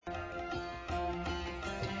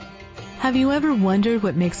Have you ever wondered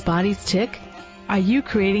what makes bodies tick? Are you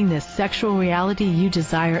creating the sexual reality you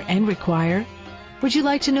desire and require? Would you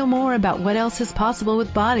like to know more about what else is possible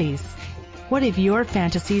with bodies? What if your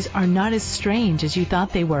fantasies are not as strange as you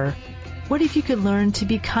thought they were? What if you could learn to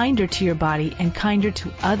be kinder to your body and kinder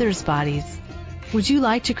to others' bodies? Would you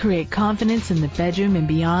like to create confidence in the bedroom and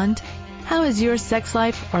beyond? How has your sex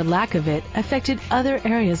life or lack of it affected other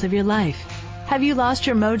areas of your life? Have you lost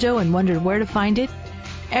your mojo and wondered where to find it?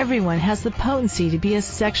 Everyone has the potency to be a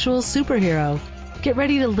sexual superhero. Get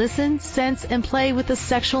ready to listen, sense, and play with the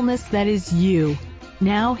sexualness that is you.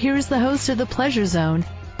 Now, here is the host of The Pleasure Zone,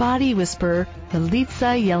 Body Whisperer,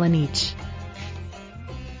 Milica Jelenic.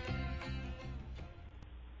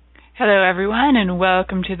 Hello, everyone, and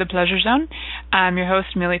welcome to The Pleasure Zone. I'm your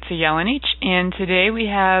host, Milica Jelenic, and today we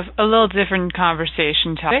have a little different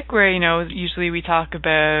conversation topic where, usually we talk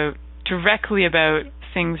directly about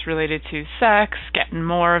things related to sex, getting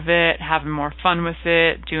more of it, having more fun with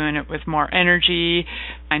it, doing it with more energy,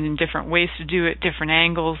 finding different ways to do it, different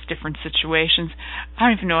angles, different situations. I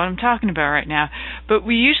don't even know what I'm talking about right now. But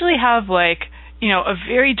we usually have a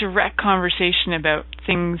very direct conversation about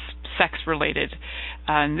things sex-related.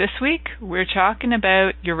 This week, we're talking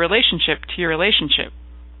about your relationship to your relationship,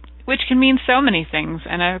 which can mean so many things.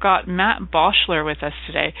 And I've got Matt Bochsler with us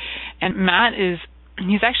today. And Matt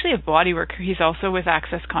he's actually a body worker. He's also with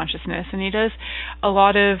Access Consciousness, and he does a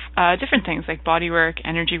lot of different things like body work,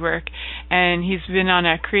 energy work, and he's been on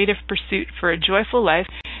a creative pursuit for a joyful life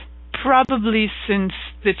probably since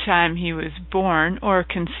the time he was born or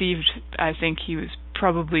conceived. I think he was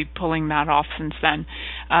probably pulling that off since then.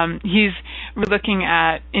 He's looking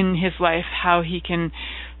at in his life how he can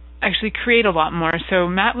actually create a lot more. So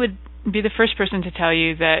Matt would be the first person to tell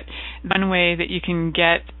you that one way that you can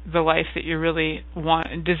get the life that you're really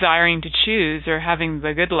desiring to choose or having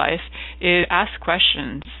the good life is ask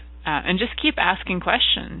questions and just keep asking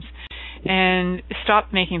questions and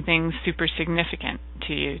stop making things super significant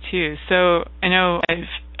to you too. So I know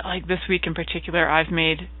this week in particular, I've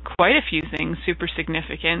made quite a few things super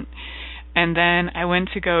significant, and then I went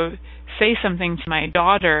to go say something to my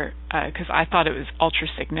daughter because I thought it was ultra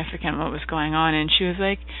significant what was going on, and she was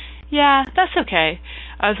like, yeah, that's okay.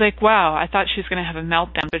 I was like, wow, I thought she was going to have a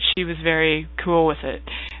meltdown, but she was very cool with it,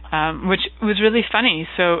 which was really funny.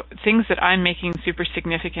 So things that I'm making super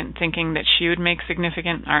significant, thinking that she would make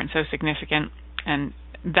significant, aren't so significant. And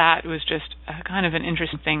that was just kind of an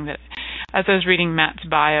interesting thing that as I was reading Matt's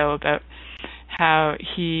bio about how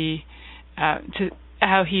he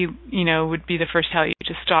would be the first to tell you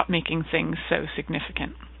to stop making things so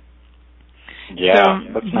significant. Yeah,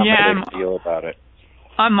 let's not make a big deal about it.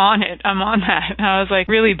 I'm on it. I'm on that. I was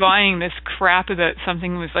really buying this crap about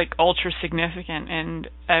something that was ultra significant, and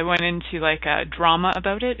I went into a drama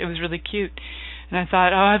about it. It was really cute. And I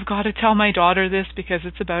thought, I've got to tell my daughter this because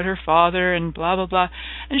it's about her father and blah, blah, blah.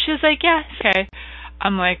 And she was like, yeah, okay.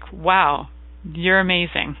 I'm like, wow, you're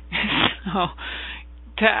amazing. So,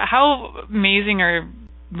 how amazing are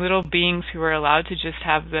little beings who are allowed to just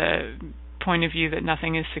have the point of view that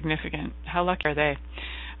nothing is significant? How lucky are they?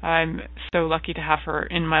 I'm so lucky to have her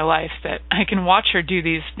in my life that I can watch her do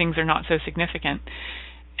these things that are not so significant.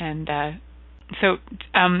 And so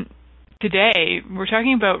today we're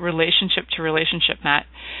talking about relationship to relationship, Matt.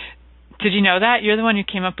 Did you know that? You're the one who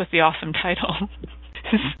came up with the awesome title.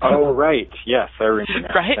 Oh, right. Yes, I remember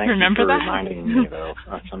that. Right? Thank remember you for that? reminding me, though.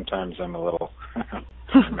 Sometimes I'm a little... I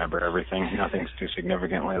remember everything. Nothing's too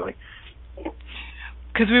significant lately.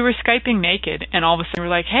 Because we were Skyping naked, and all of a sudden we're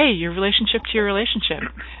like, hey, your relationship to your relationship.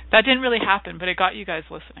 That didn't really happen, but it got you guys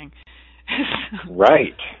listening.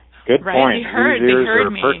 Right. Good right? point. They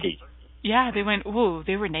heard me. Perky. Yeah, they went, ooh,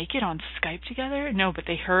 they were naked on Skype together? No, but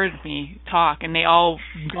they heard me talk, and they all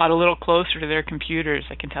got a little closer to their computers,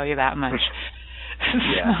 I can tell you that much.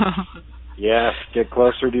 Yeah. Yes, get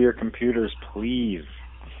closer to your computers, please.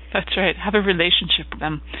 That's right. Have a relationship with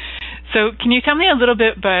them. So can you tell me a little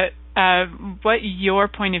bit about what your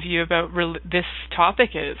point of view about this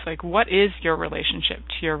topic is? What is your relationship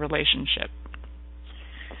to your relationship?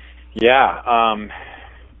 Yeah,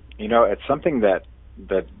 it's something that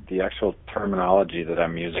the actual terminology that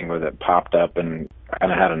I'm using with it popped up, and I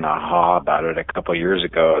kind of had an aha about it a couple of years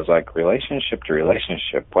ago. I was like, relationship to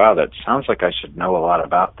relationship. Wow, that sounds like I should know a lot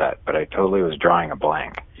about that, but I totally was drawing a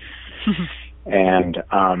blank. And,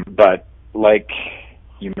 but like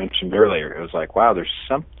you mentioned earlier, it was like, wow, there's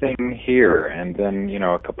something here. And then,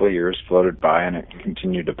 a couple of years floated by and it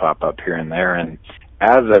continued to pop up here and there. And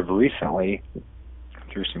as of recently,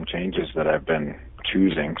 through some changes that I've been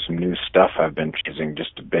choosing, some new stuff I've been choosing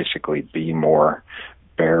just to basically be more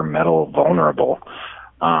bare metal vulnerable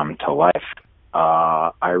to life.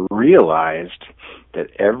 I realized that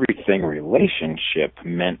everything relationship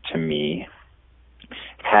meant to me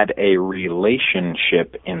had a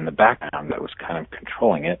relationship in the background that was kind of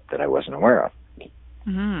controlling it that I wasn't aware of.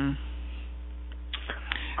 Mm.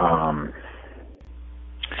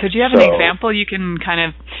 So do you have an example you can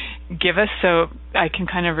kind of give us so I can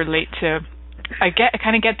kind of relate to? I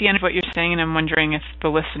kind of get the end of what you're saying, and I'm wondering if the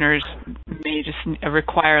listeners may just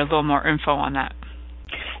require a little more info on that.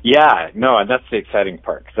 Yeah, no, and that's the exciting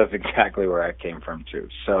part, because that's exactly where I came from, too.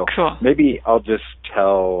 So cool. Maybe I'll just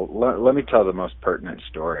let me tell the most pertinent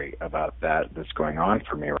story about that's going on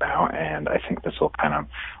for me right now, and I think this will kind of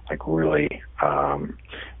really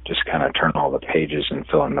just kind of turn all the pages and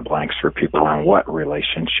fill in the blanks for people on what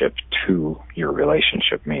relationship to your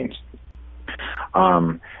relationship means.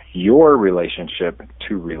 Your relationship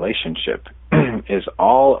to relationship is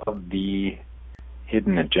all of the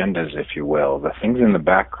hidden agendas, if you will, the things in the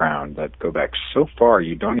background that go back so far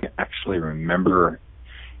you don't actually remember,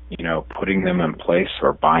 putting them in place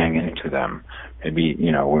or buying into them. Maybe,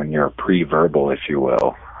 when you're pre-verbal, if you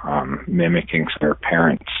will, mimicking your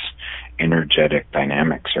parents' energetic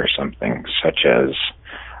dynamics or something, such as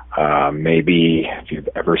maybe if you've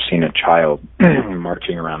ever seen a child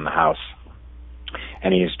marching around the house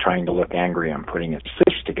and he's trying to look angry and putting his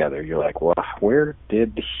fists together, you're like, well, where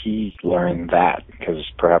did he learn that? Because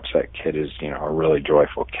perhaps that kid is, a really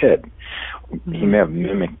joyful kid. Mm-hmm. He may have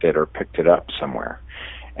mimicked it or picked it up somewhere.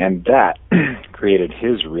 And that created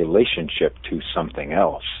his relationship to something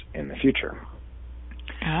else in the future.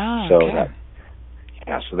 Oh, so okay.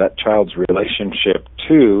 So that child's relationship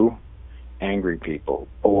to angry people,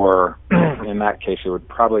 or in that case, it would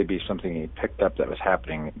probably be something he picked up that was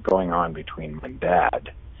going on between mom and dad.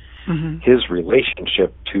 Mm-hmm. His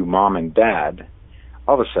relationship to mom and dad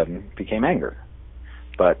all of a sudden became anger,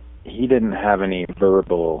 but he didn't have any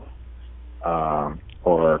verbal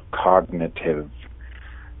or cognitive,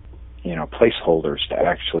 placeholders to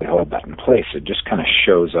actually hold that in place. It just kind of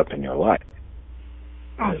shows up in your life.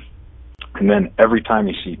 And then every time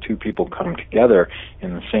you see two people come together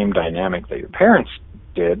in the same dynamic that your parents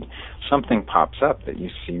did, something pops up that you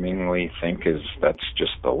seemingly think that's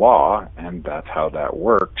just the law, and that's how that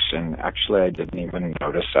works. And actually, I didn't even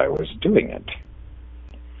notice I was doing it.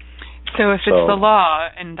 So if it's the law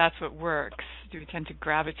and that's what works, do we tend to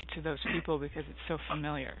gravitate to those people because it's so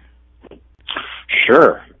familiar?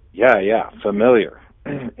 Sure. Yeah. Familiar.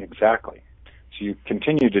 Exactly. So you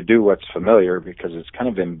continue to do what's familiar because it's kind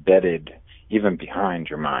of embedded even behind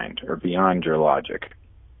your mind or beyond your logic.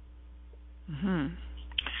 Mm-hmm.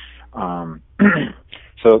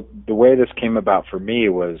 So the way this came about for me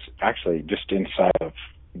was actually just inside of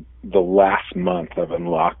the last month. I've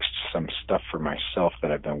unlocked some stuff for myself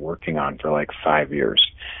that I've been working on for 5 years.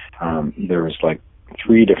 There was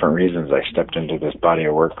 3 different reasons I stepped into this body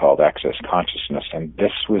of work called Access Consciousness, and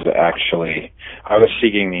this was actually, I was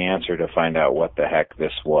seeking the answer to find out what the heck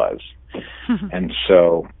this was. And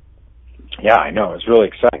so, yeah, I know, it was really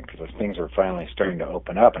exciting because things were finally starting to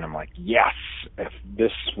open up, and I'm like, yes, if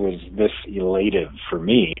this was this elative for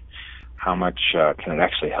me, how much can it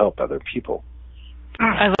actually help other people?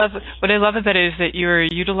 What I love about it is that you're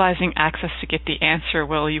utilizing access to get the answer.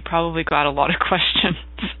 Well, you probably got a lot of questions.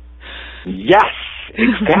 Yes,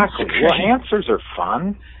 exactly. Well, answers are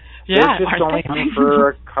fun. Yeah, they're just only fun for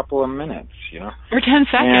a couple of minutes, Or 10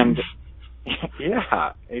 seconds. And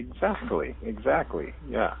yeah, exactly.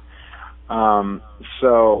 Yeah.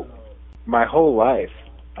 So my whole life,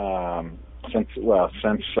 since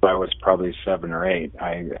I was probably 7 or 8,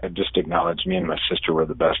 I just acknowledged me and my sister were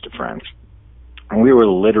the best of friends. And we were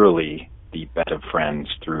literally the best of friends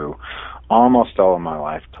through almost all of my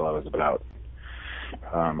life till I was about,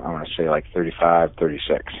 I want to say 35,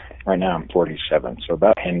 36. Right now I'm 47, so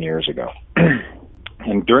about 10 years ago.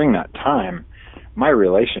 And during that time, my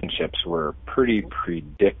relationships were pretty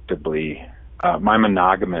predictably, my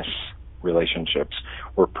monogamous relationships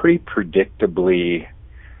were pretty predictably,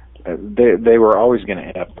 they were always going to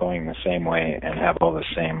end up going the same way and have all the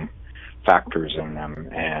same factors in them,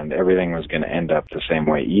 and everything was going to end up the same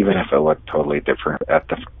way, even if it looked totally different at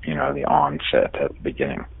the onset, at the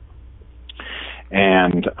beginning.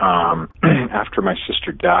 And after my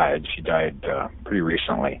sister died, she died pretty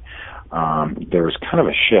recently, there was kind of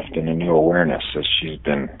a shift in a new awareness as she's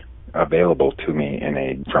been available to me in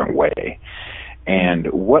a different way.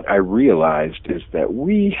 And what I realized is that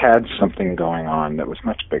we had something going on that was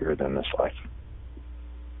much bigger than this life.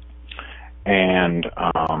 And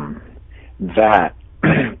that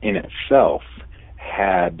in itself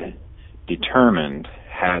had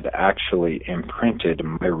actually imprinted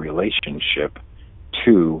my relationship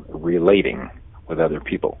to relating with other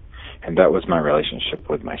people. And that was my relationship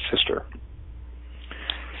with my sister.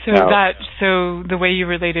 So so the way you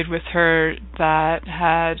related with her, that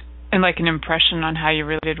had like an impression on how you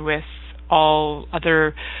related with all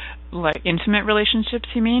other like intimate relationships,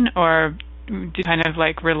 you mean? Or do you kind of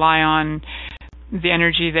like rely on the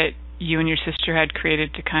energy that you and your sister had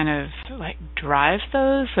created to kind of like drive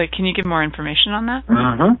those? Like, can you give more information on that?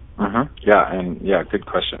 Yeah, good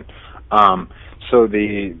question. So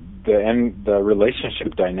the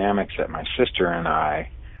relationship dynamics that my sister and I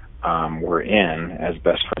were in as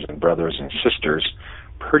best friends and brothers and sisters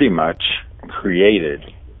pretty much created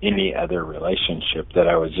any other relationship that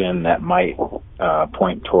I was in that might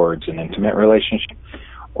point towards an intimate relationship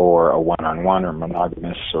or a one-on-one or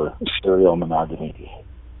monogamous or serial monogamy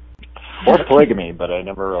or polygamy, but I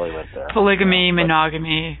never really went there. Polygamy,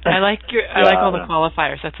 monogamy. I like all the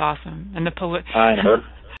qualifiers. That's awesome. And I know.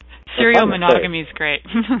 Serial monogamy is great.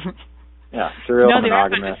 Yeah, serial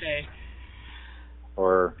monogamous. They're fun to say.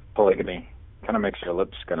 Or polygamy. Kind of makes your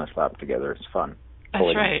lips kind of slap together. It's fun.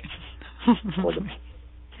 Polygamy. That's right. Polygamy.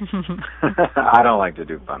 I don't like to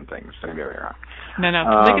do fun things, don't get me wrong. No,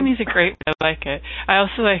 polygamy is a great word. I like it. I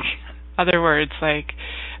also like other words like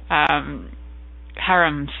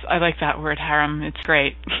harems. I like that word, harem. It's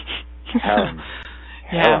great. Harem.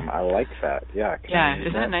 Yeah. Harem. I like that. Yeah.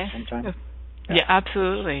 Isn't that nice? Sometime? Yeah,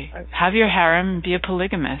 absolutely. Have your harem, be a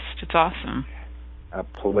polygamist. It's awesome. A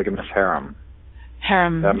polygamous harem.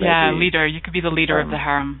 Harem, leader. You could be the leader of the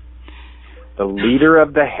harem. The leader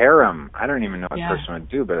of the harem. I don't even know what person would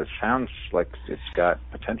do, but it sounds like it's got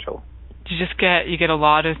potential. You get a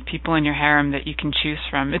lot of people in your harem that you can choose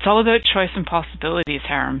from. It's all about choice and possibilities,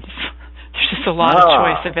 harems. There's just a lot of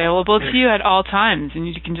choice available to you at all times, and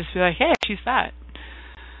you can just be like, hey, choose that.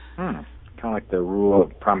 Kind of like the rule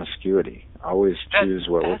of promiscuity. Always choose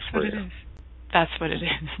what works for you. That's what it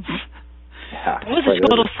is. Yeah, that was a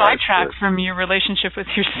little sidetrack from your relationship with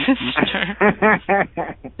your sister.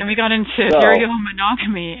 Then we got into serial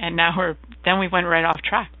monogamy, and then we went right off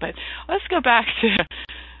track. But let's go back to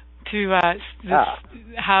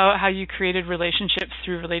how you created relationships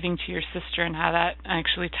through relating to your sister, and how that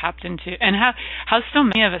actually tapped into, and how so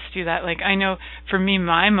many of us do that. Like, I know for me,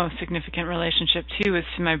 my most significant relationship too is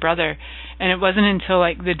to my brother, and it wasn't until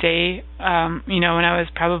like the day, when I was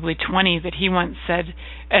probably 20, that he once said,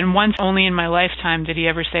 and once only in my lifetime did he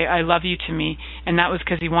ever say "I love you" to me, and that was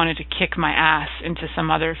because he wanted to kick my ass into some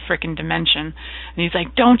other frickin' dimension. And he's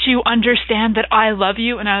like, "Don't you understand that I love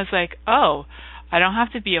you?" And I was like, "Oh, I don't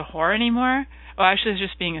have to be a whore anymore." Oh, actually, I was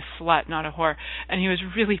just being a slut, not a whore. And he was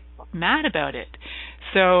really mad about it.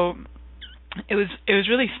 So it was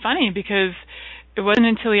really funny, because it wasn't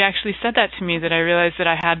until he actually said that to me that I realized that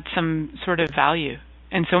I had some sort of value.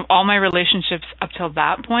 And so all my relationships up till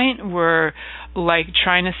that point were like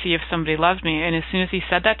trying to see if somebody loved me. And as soon as he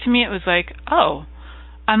said that to me, it was like, oh,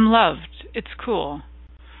 I'm loved. It's cool.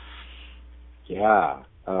 Yeah.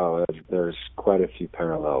 Oh, there's quite a few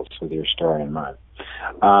parallels with your story and mine.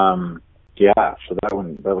 So that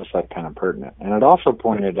was like kind of pertinent. And it also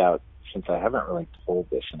pointed out, since I haven't really told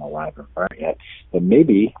this in a live environment yet, that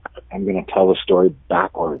maybe I'm going to tell the story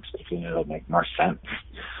backwards, because it'll make more sense.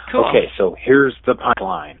 Cool. Okay, so here's the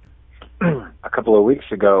punchline. A couple of weeks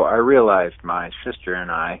ago, I realized my sister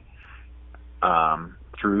and I,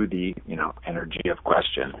 through the energy of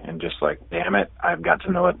question, and just like, damn it, I've got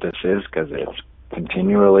to know what this is, because it's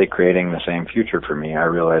continually creating the same future for me. I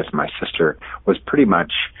realized my sister was pretty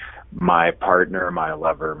much my partner, my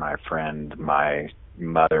lover, my friend, my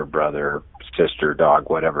mother, brother, sister, dog,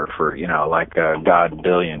 whatever, for like a god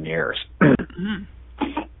billion years.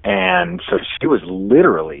 And so she was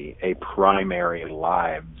literally a primary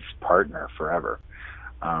lives partner forever.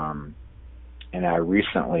 And I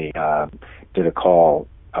recently did a call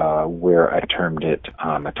where I termed it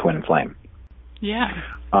a twin flame. Yeah.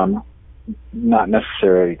 Not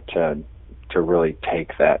necessary to really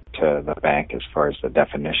take that to the bank as far as the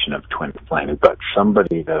definition of twin flame, but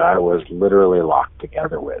somebody that I was literally locked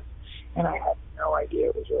together with, and I had no idea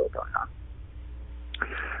what was really going on.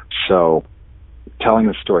 So, telling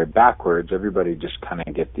the story backwards, everybody just kind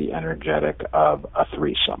of get the energetic of a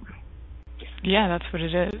threesome. Yeah, that's what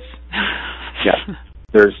it is. Yeah.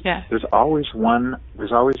 There's always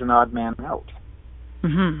an odd man out.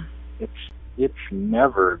 Mm-hmm. It's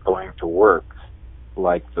never going to work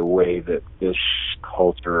like the way that this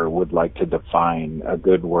culture would like to define a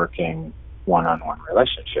good working one-on-one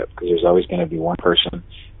relationship, because there's always going to be one person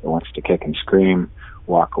that wants to kick and scream,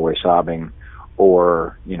 walk away sobbing,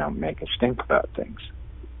 or make a stink about things.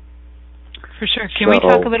 For sure. Can we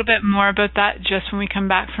talk a little bit more about that just when we come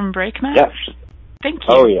back from break, Matt? Yes. Thank you.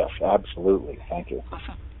 Oh yes, absolutely. Thank you.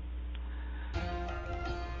 Awesome.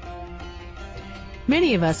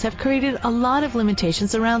 Many of us have created a lot of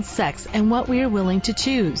limitations around sex and what we are willing to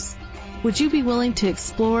choose. Would you be willing to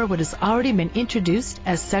explore what has already been introduced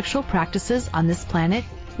as sexual practices on this planet?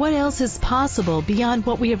 What else is possible beyond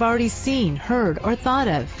what we have already seen, heard, or thought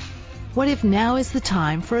of? What if now is the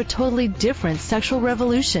time for a totally different sexual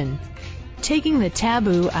revolution? Taking the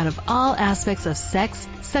taboo out of all aspects of sex,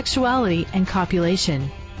 sexuality, and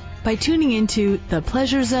copulation. By tuning into the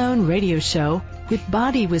Pleasure Zone radio show with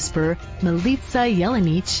body whisperer Milica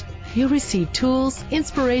Jelenic, you'll receive tools,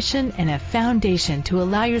 inspiration, and a foundation to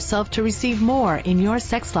allow yourself to receive more in your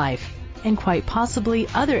sex life, and quite possibly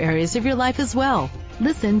other areas of your life as well.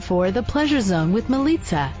 Listen for The Pleasure Zone with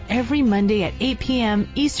Milica every Monday at 8 p.m.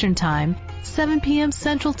 Eastern Time, 7 p.m.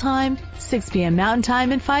 Central Time, 6 p.m. Mountain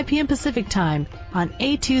Time, and 5 p.m. Pacific Time on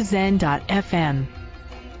a2zen.fm.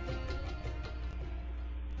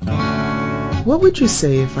 What would you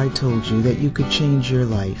say if I told you that you could change your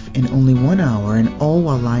life in only 1 hour and all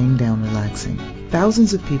while lying down relaxing?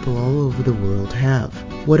 Thousands of people all over the world have.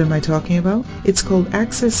 What am I talking about? It's called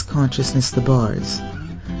Access Consciousness, the bars.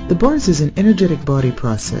 The bars is an energetic body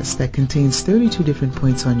process that contains 32 different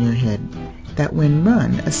points on your head that, when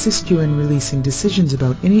run, assist you in releasing decisions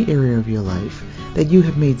about any area of your life that you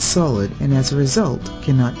have made solid and as a result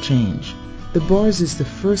cannot change. The bars is the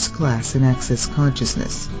first class in Access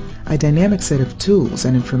Consciousness, a dynamic set of tools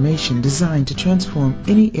and information designed to transform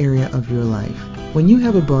any area of your life. When you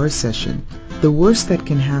have a bars session, the worst that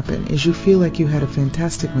can happen is you feel like you had a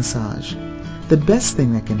fantastic massage. The best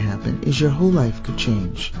thing that can happen is your whole life could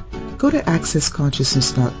change. Go to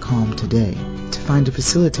accessconsciousness.com today to find a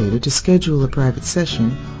facilitator, to schedule a private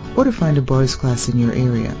session, or to find a bars class in your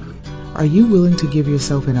area. Are you willing to give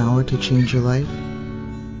yourself an hour to change your life?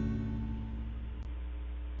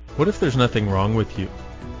 What if there's nothing wrong with you?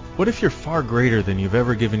 What if you're far greater than you've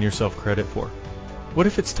ever given yourself credit for? What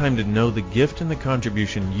if it's time to know the gift and the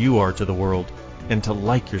contribution you are to the world and to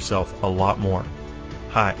like yourself a lot more?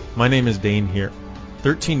 Hi, my name is Dane here.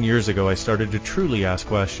 13 years ago, I started to truly ask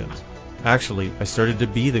questions. Actually, I started to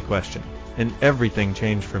be the question, and everything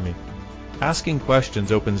changed for me. Asking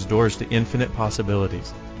questions opens doors to infinite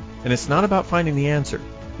possibilities. And it's not about finding the answer.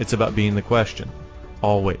 It's about being the question.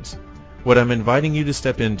 Always. What I'm inviting you to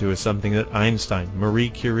step into is something that Einstein, Marie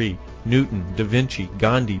Curie, Newton, Da Vinci,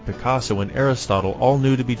 Gandhi, Picasso, and Aristotle all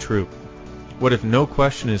knew to be true. What if no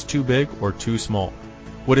question is too big or too small?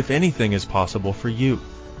 What if anything is possible for you?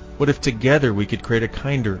 What if together we could create a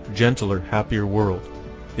kinder, gentler, happier world?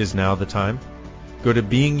 Is now the time? Go to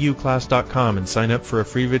beingyouclass.com and sign up for a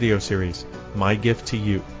free video series, My Gift to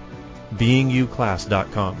You.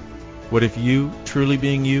 beingyouclass.com. What if you, truly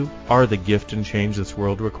being you, are the gift and change this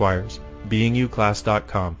world requires?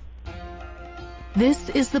 beingyouclass.com. This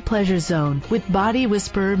is the Pleasure Zone with body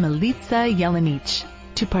whisperer Milica Jelenic.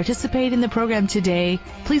 To participate in the program today,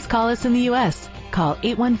 please call us in the U.S. Call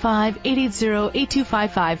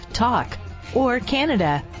 815-880-8255-TALK or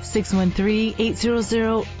Canada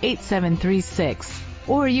 613-800-8736.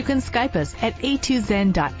 Or you can Skype us at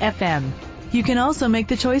a2zen.fm. You can also make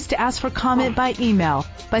the choice to ask for comment by email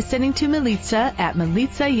by sending to Milica at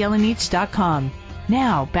milicajelenic.com.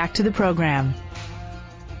 Now, back to the program.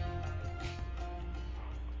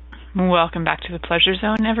 Welcome back to the Pleasure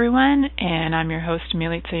Zone, everyone, and I'm your host,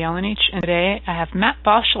 Milica Jelenic, and today I have Matt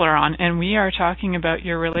Bochsler on, and we are talking about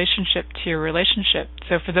your relationship to your relationship.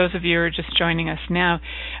 So for those of you who are just joining us now,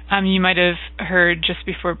 you might have heard just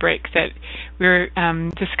before break that we were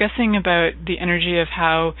discussing about the energy of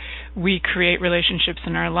how we create relationships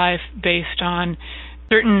in our life based on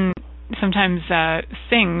certain sometimes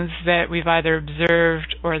things that we've either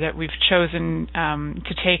observed or that we've chosen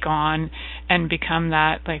to take on and become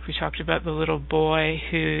that, like we talked about the little boy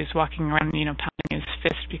who's walking around, pounding his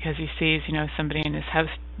fist because he sees, somebody in his house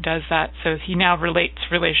does that. So he now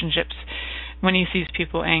relates relationships when he sees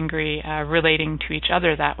people angry, relating to each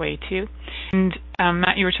other that way too. And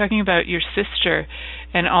Matt, you were talking about your sister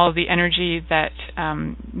and all the energy that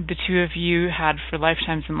the two of you had for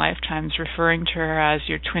lifetimes and lifetimes, referring to her as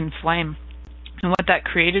your twin flame, and what that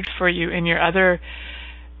created for you in your other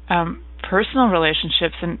personal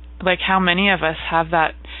relationships, and like how many of us have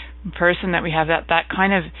that person that we have that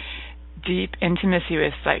kind of deep intimacy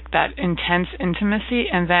with, like that intense intimacy,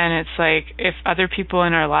 and then it's like if other people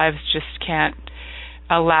in our lives just can't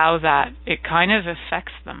allow that, it kind of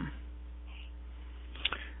affects them.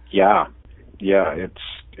 Yeah,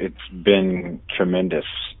 it's been tremendous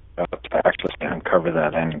to actually uncover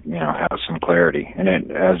that and have some clarity. And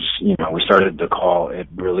it, as we started the call, it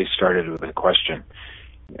really started with a question.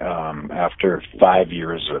 After 5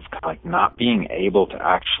 years of not being able to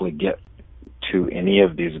actually get to any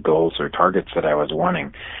of these goals or targets that I was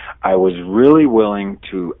wanting, I was really willing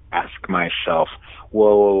to ask myself,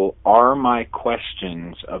 well, are my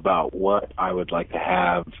questions about what I would like to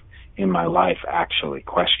have in my life actually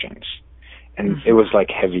questions? And it was like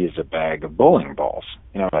heavy as a bag of bowling balls.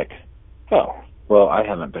 Like, oh, well, I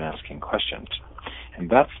haven't been asking questions. And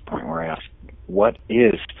that's the point where I ask, what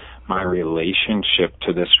is my relationship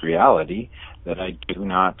to this reality that I do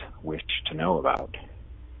not wish to know about?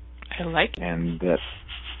 I like it. And that,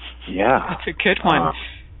 yeah. That's a good one.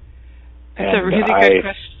 That's a really good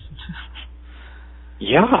question.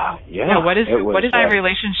 Yeah. What is my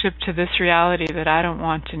relationship to this reality that I don't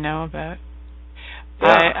want to know about? Yeah,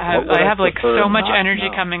 I have like so much energy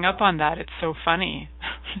coming up on that. It's so funny.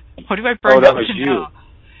 What do I burn up to know?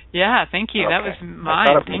 Yeah, thank you. Okay. That was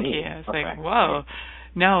mine. Thank you. I was like, whoa.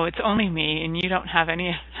 No, it's only me, and you don't have any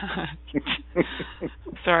of that.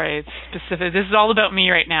 Sorry, it's specific. This is all about me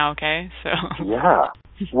right now, okay? So. Yeah.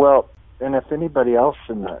 Well, and if anybody else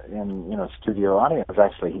in studio audience is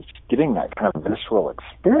actually getting that kind of visceral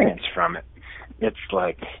experience from it, it's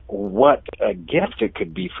like, what a gift it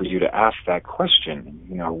could be for you to ask that question.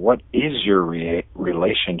 What is your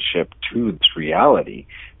relationship to this reality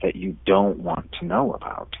that you don't want to know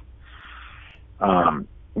about?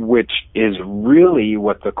 Which is really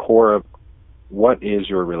what the core of what is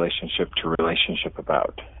your relationship to relationship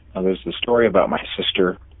about. Now, there's the story about my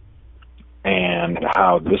sister and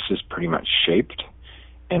how this is pretty much shaped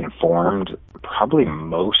and formed probably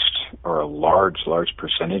most or a large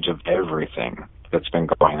percentage of everything that's been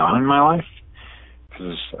going on in my life.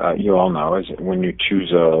 Because you all know, is when you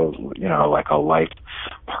choose a life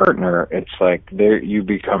partner, it's like you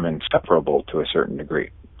become inseparable to a certain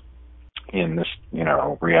degree in this,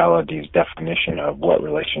 reality's definition of what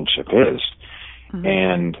relationship is. Mm-hmm.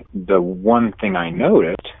 And the one thing I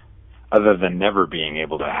noticed, other than never being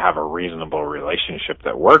able to have a reasonable relationship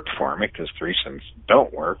that worked for me, because threesomes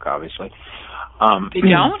don't work, obviously. They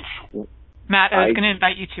don't? Matt, I was going to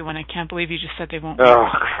invite you to one. I can't believe you just said they won't work. Oh,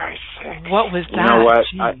 Christ's sake. What was that? You know what?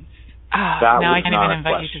 Now I can't even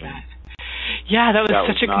invite you to that. Yeah, that was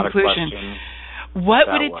such a conclusion. What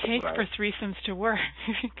would it take for threesomes to work?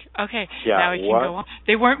 Okay, now we can go on.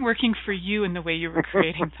 They weren't working for you in the way you were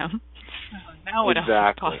creating them. Now what else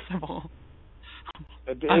is possible?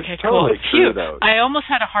 It's okay, totally cool. True, though. I almost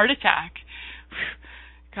had a heart attack.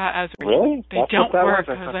 God, I was really? They don't work.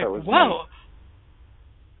 I was like, whoa.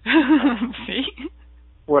 See?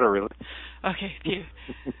 What a relief. Okay, phew.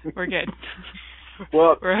 We're good.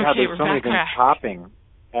 Well, we're okay. There's we're so many things popping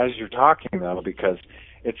as you're talking, though, because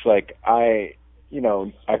it's like I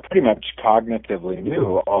pretty much cognitively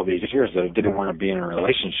knew all these years that I didn't want to be in a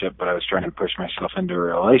relationship, but I was trying to push myself into a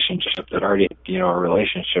relationship that already, a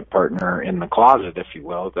relationship partner in the closet, if you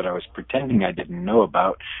will, that I was pretending I didn't know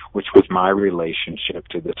about, which was my relationship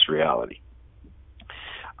to this reality.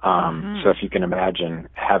 So if you can imagine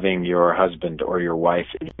having your husband or your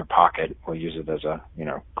wife in your pocket, we'll use it as a,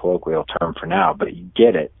 colloquial term for now, but you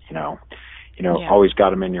get it, always got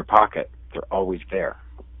them in your pocket. They're always there.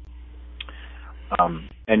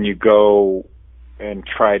 And you go and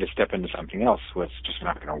try to step into something else, well, it's just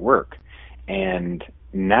not going to work. And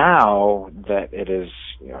now that it is,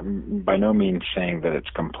 by no means saying that it's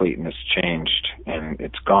complete and it's changed and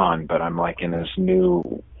it's gone, but I'm like in this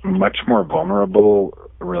new, much more vulnerable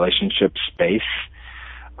relationship space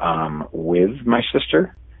with my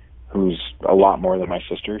sister, who's a lot more than my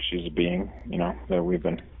sister. She's a being, that we've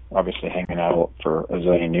been obviously hanging out for a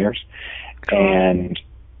zillion years. And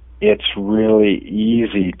it's really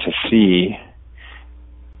easy to see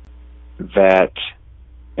that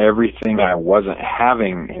everything I wasn't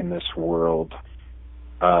having in this world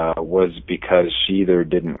was because she either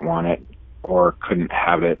didn't want it or couldn't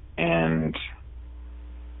have it, and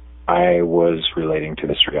I was relating to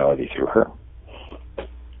this reality through her.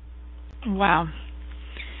 Wow.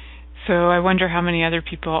 So I wonder how many other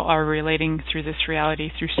people are relating through this reality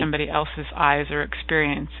through somebody else's eyes or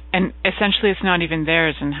experience. And essentially it's not even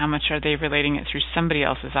theirs, and how much are they relating it through somebody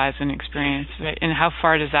else's eyes and experience? Right? And how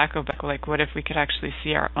far does that go back? Like, what if we could actually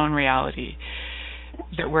see our own reality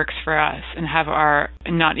that works for us and have our,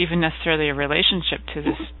 not even necessarily a relationship to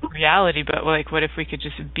this reality, but like, what if we could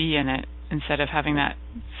just be in it instead of having that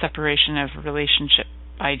separation of relationship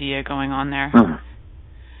idea going on there?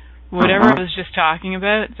 Whatever I was just talking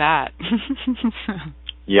about, that.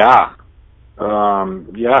 Yeah. Do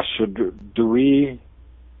we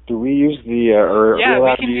use the are we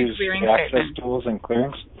allowed to use the access tools and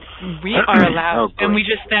clearings? We are allowed, and we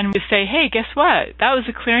just then say, hey, guess what? That was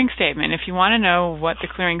a clearing statement. If you want to know what the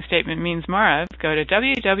clearing statement means more of, go to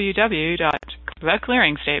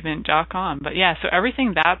www.theclearingstatement.com. But yeah, so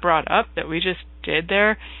everything that brought up that we just did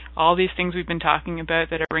there, all these things we've been talking about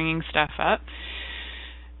that are bringing stuff up.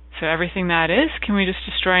 So everything that is, can we just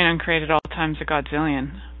destroy and uncreate it all times a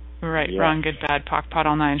godzillion? Right, yeah. Wrong, good, bad, pock, pot,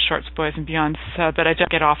 all nine, shorts, boys, and beyond, so that I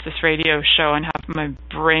don't get off this radio show and have my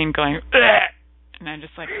brain going, ugh! And I'm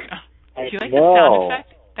just like, oh. Do you like the sound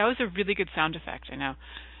effect? That was a really good sound effect, I know.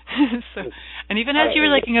 So, and even as you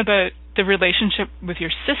were thinking about the relationship with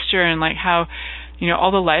your sister and like how, you know,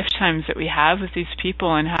 all the lifetimes that we have with these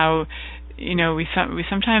people and how, you know, we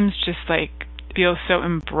sometimes just like feel so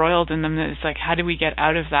embroiled in them that it's like, how do we get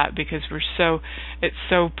out of that? Because it's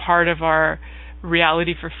so part of our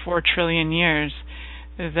reality for 4 trillion years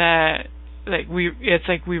that it's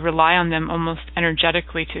like we rely on them almost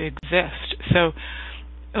energetically to exist. So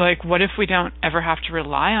like, what if we don't ever have to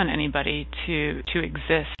rely on anybody to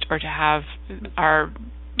exist or to have our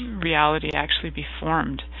reality actually be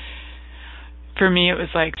formed? For me, it was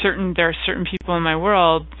like there are certain people in my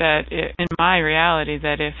world in my reality,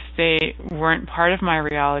 that if they weren't part of my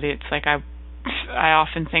reality, it's like I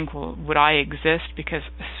often think, well, would I exist? Because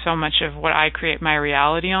so much of what I create my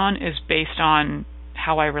reality on is based on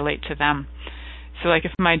how I relate to them. So like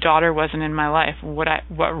if my daughter wasn't in my life, what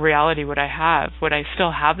reality would I have? Would I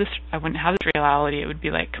still have this? I wouldn't have this reality. It would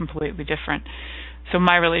be like completely different. So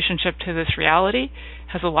my relationship to this reality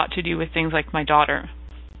has a lot to do with things like my daughter.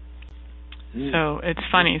 So it's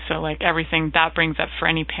funny. So like everything that brings up for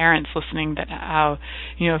any parents listening, that how,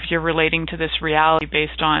 you know, if you're relating to this reality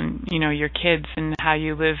based on, you know, your kids and how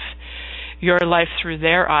you live your life through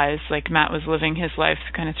their eyes, like Matt was living his life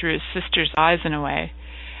kind of through his sister's eyes in a way.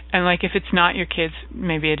 And like if it's not your kids,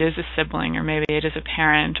 maybe it is a sibling or maybe it is a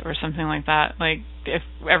parent or something like that. Like if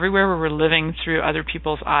everywhere where we're living through other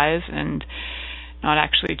people's eyes and not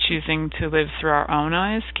actually choosing to live through our own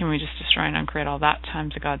eyes, can we just destroy and uncreate all that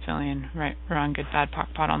times a godzillion? Right, wrong, good, bad,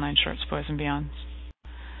 pock, pot, all nine, shorts, boys, and beyonds.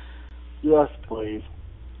 Yes, please.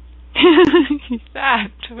 That,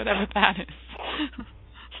 whatever that is.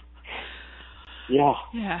 Yeah.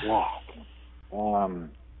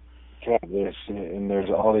 There's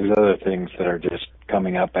all these other things that are just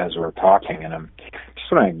coming up as we're talking, and I'm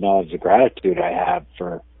just want to acknowledge the gratitude I have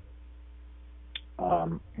for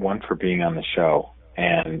one, for being on the show,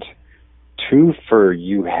 and 2, for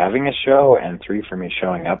you having a show, and 3, for me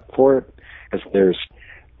showing up for it. Because there's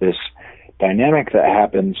this dynamic that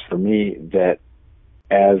happens for me that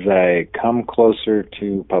as I come closer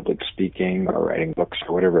to public speaking or writing books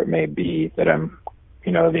or whatever it may be, that I'm,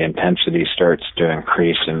 you know, the intensity starts to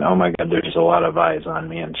increase and, oh my God, there's a lot of eyes on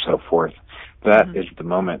me and so forth. That is the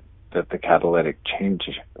moment that the catalytic change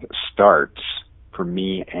starts for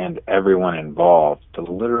me and everyone involved to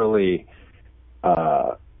literally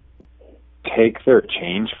take their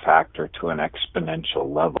change factor to an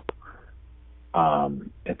exponential level.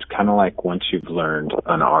 It's kind of like once you've learned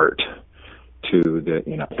an art to the,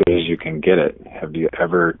 you know, good as you can get it, have you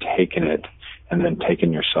ever taken it and then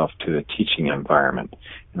taken yourself to a teaching environment,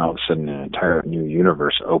 and all of a sudden an entire new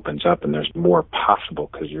universe opens up and there's more possible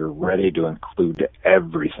because you're ready to include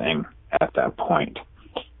everything at that point.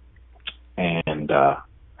 And I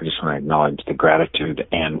just want to acknowledge the gratitude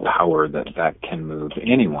and power that can move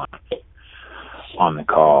anyone on the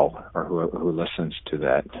call or who listens to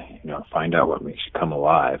that. You know, find out what makes you come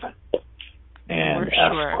alive and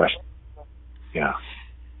ask questions.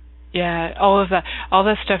 Yeah, all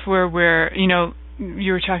that stuff where we're, you know,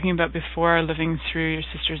 you were talking about before living through your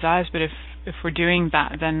sister's eyes, but if we're doing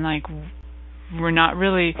that, then like we're not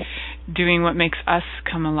really doing what makes us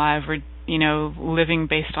come alive. We're, you know, living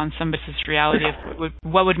based on somebody's reality of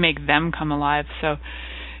what would make them come alive. So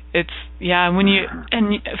it's, yeah,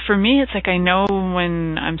 and for me, it's like I know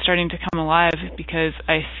when I'm starting to come alive because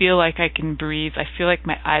I feel like I can breathe. I feel like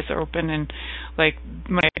my eyes are open, and like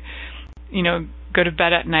my, you know, go to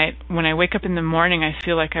bed at night, when I wake up in the morning, I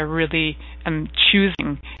feel like I really am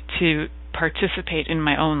choosing to participate in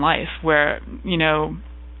my own life, where, you know,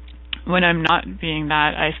 when I'm not being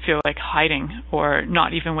that, I feel like hiding or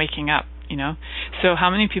not even waking up, you know. So how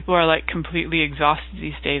many people are like completely exhausted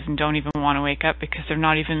these days and don't even want to wake up because they're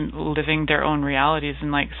not even living their own realities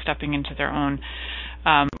and like stepping into their own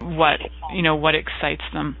what excites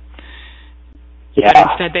them. Yeah,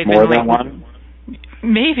 but instead they've more been than one.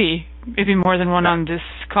 Maybe more than one on this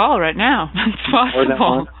call right now. It's possible. More than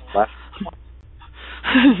one.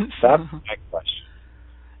 That's my question.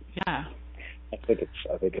 Yeah. I think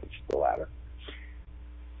it's the latter.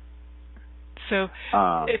 So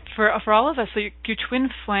for all of us, so your twin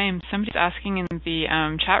flame, somebody's asking in the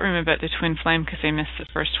chat room about the twin flame because they missed the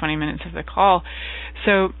first 20 minutes of the call.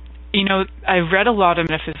 So, you know, I read a lot of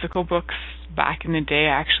metaphysical books back in the day.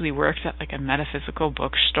 I actually worked at like a metaphysical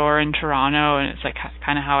bookstore in Toronto, and it's like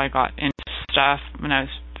kind of how I got into stuff when I was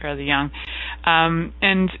fairly young.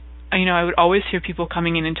 And I would always hear people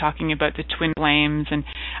coming in and talking about the twin flames, and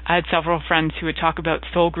I had several friends who would talk about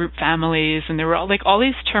soul group families, and there were all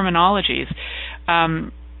these terminologies.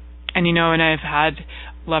 And I've had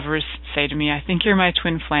lovers say to me, "I think you're my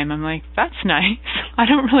twin flame." I'm like, "That's nice. I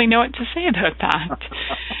don't really know what to say about that."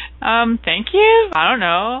 Thank you. I don't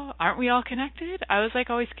know. Aren't we all connected? I was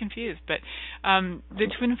always confused. But the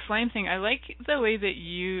twin flame thing, I like the way that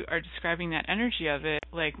you are describing that energy of it,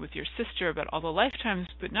 like with your sister about all the lifetimes,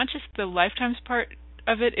 but not just the lifetimes part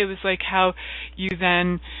of it. It was like how you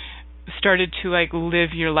then started to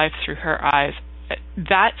live your life through her eyes.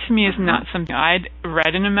 That to me is not something I'd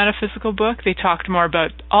read in a metaphysical book. They talked more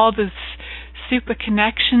about all the super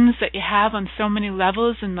connections that you have on so many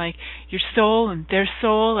levels, and your soul and their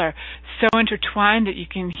soul are so intertwined that you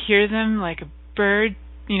can hear them like a bird,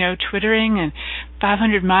 twittering and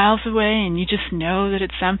 500 miles away, and you just know that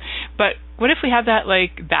it's them. But what if we have that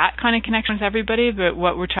that kind of connection with everybody, but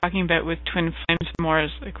what we're talking about with twin flames more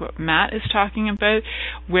is what Matt is talking about,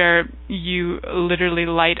 where you literally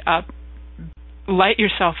light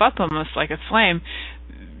yourself up almost like a flame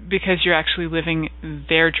because you're actually living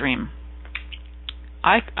their dream.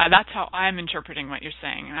 That's how I'm interpreting what you're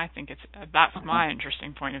saying, and I think that's my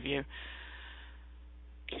interesting point of view.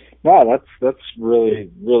 No, that's really,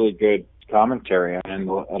 really good commentary, and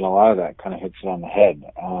a lot of that kind of hits it on the head.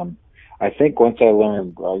 I think once I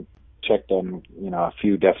checked on a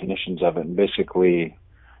few definitions of it, and basically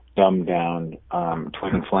dumbed down.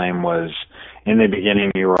 Twin flame was, in the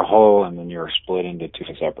beginning you were a whole, and then you were split into two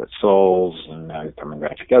separate souls, and now you're coming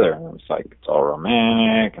back together, and it's all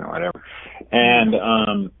romantic and whatever. And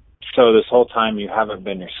so this whole time you haven't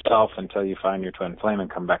been yourself until you find your twin flame and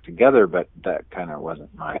come back together, but that kind of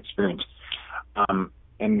wasn't my experience.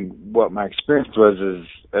 And what my experience was is,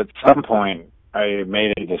 at some point I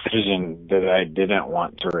made a decision that I didn't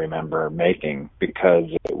want to remember making, because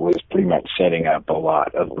it was pretty much setting up a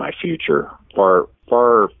lot of my future,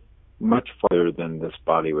 much farther than this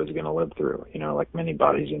body was going to live through, like many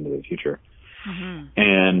bodies into the future. Mm-hmm.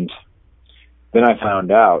 And then I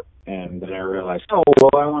found out, and then I realized, I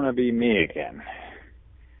want to be me again.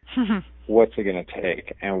 What's it going to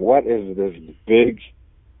take? And what is this big...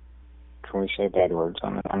 Can we say bad words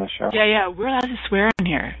on the show? Yeah, we're allowed to swear in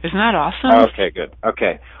here. Isn't that awesome? Okay, good.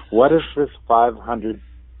 Okay, what is this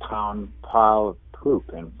 500-pound pile of poop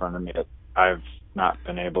in front of me that I've not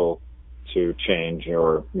been able to change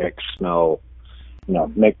or make it smell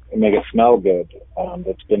good?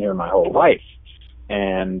 That's been here my whole life,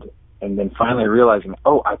 and then finally realizing,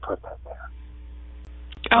 I put that there.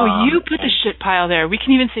 Oh, you put the shit pile there. We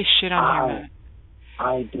can even say shit on here, Matt.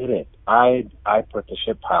 I did it. I put the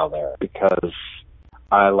shit pile there because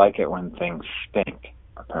I like it when things stink,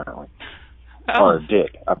 apparently. Or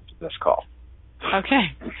did, up to this call.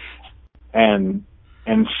 Okay. And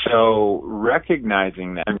so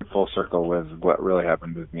recognizing that in full circle was what really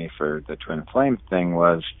happened with me for the twin flame thing.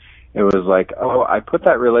 It was I put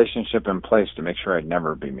that relationship in place to make sure I'd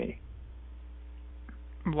never be me.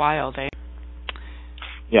 Wild, eh?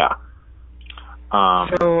 Yeah.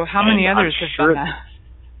 So how many others have done that?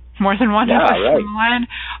 More than one of us on the line?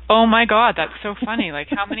 Oh my God, that's so funny.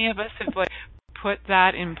 How many of us have put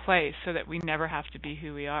that in place so that we never have to be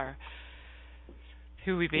who we are?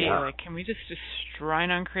 Who we be? Yeah. Can we just destroy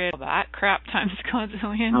and uncreate all that crap times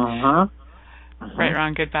gazillion? Right,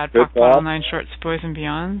 wrong, good, bad, POC, all nine shorts, boys and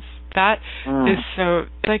beyonds. That is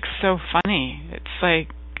so funny. It's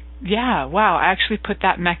yeah, wow, I actually put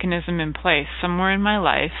that mechanism in place somewhere in my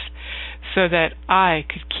life so that I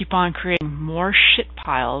could keep on creating more shit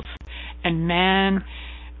piles. And man,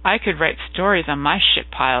 I could write stories on my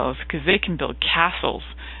shit piles because they can build castles.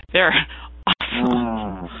 They're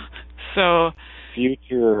awesome. So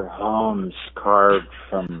future homes carved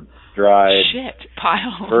from dried shit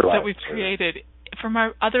piles that we've created from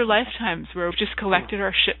our other lifetimes, where we've just collected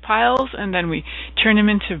our shit piles and then we turn them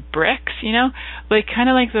into bricks, kind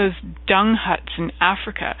of like those dung huts in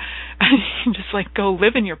Africa. You just go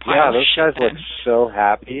live in your pile. Yeah, those guys look so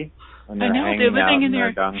happy when they're they're living in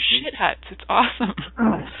their dung shit huts. It's awesome.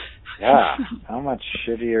 Yeah, how much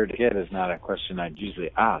shittier to get is not a question I'd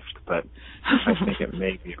usually ask, but I think it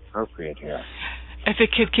may be appropriate here. If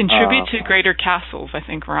it could contribute to greater castles, I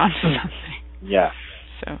think we're on to something. Yeah.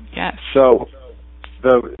 So, yes. So,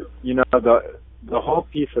 the whole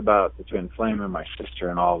piece about the twin flame and my sister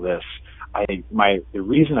and all this, the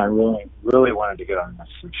reason I really, really wanted to get on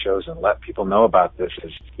some shows and let people know about this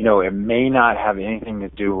is, it may not have anything to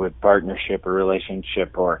do with partnership or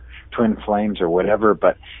relationship or twin flames or whatever,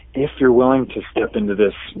 but if you're willing to step into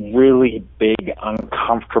this really big,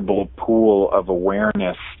 uncomfortable pool of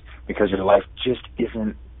awareness because your life just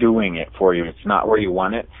isn't doing it for you. It's not where you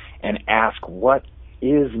want it. And ask, what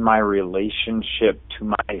is my relationship to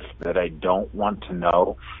my life that I don't want to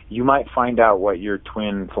know? You might find out what your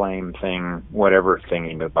twin flame thing, whatever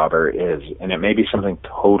thingy bobber is, and it may be something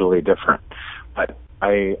totally different. But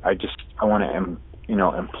I want to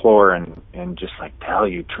implore and just like tell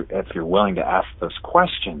you, if you're willing to ask those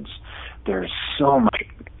questions, there's so much,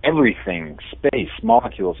 everything, space,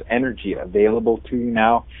 molecules, energy available to you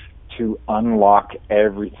now to unlock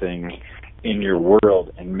everything in your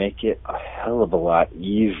world and make it a hell of a lot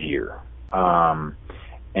easier.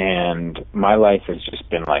 And my life has just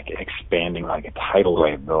been like expanding like a tidal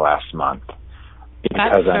wave the last month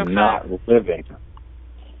because I'm not living.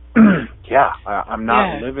 I'm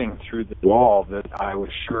not living through the wall that I was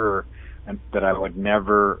sure that I would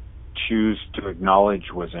never choose to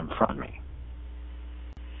acknowledge was in front of me.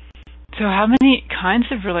 So how many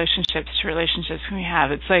kinds of relationships can we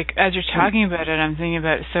have? It's like, as you're talking about it, I'm thinking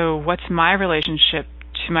about, so what's my relationship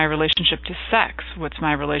to sex? What's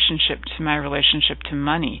my relationship to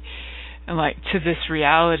money? And like, to this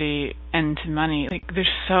reality and to money. Like,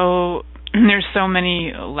 there's so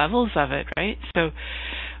many levels of it, right? So,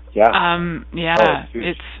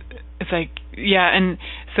 it's like, and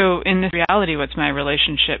so in this reality, what's my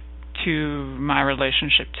relationship to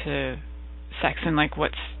sex, and like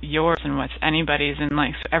what's yours and what's anybody's, and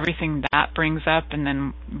like so everything that brings up, and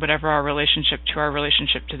then whatever our relationship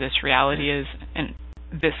to this reality is, and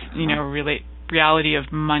this reality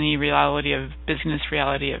of money, reality of business,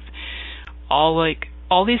 reality of all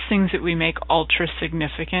these things that we make ultra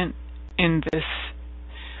significant in this.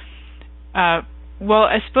 Well,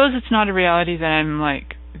 I suppose it's not a reality that I'm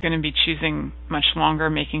like going to be choosing much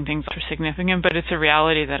longer, making things ultra significant, but it's a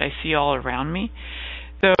reality that I see all around me.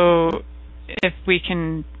 So if we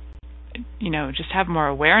can, just have more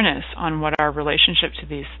awareness on what our relationship to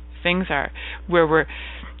these things are, where we're,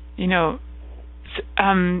 it's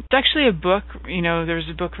actually a book, there's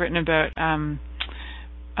a book written about,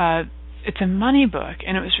 it's a money book,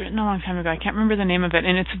 and it was written a long time ago. I can't remember the name of it,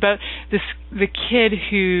 and it's about the kid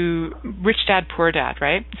who, rich dad, poor dad,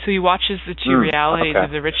 right? So he watches the two realities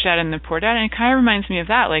of the rich dad and the poor dad, and it kind of reminds me of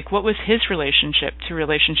that. Like, what was his relationship to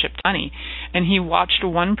money? And he watched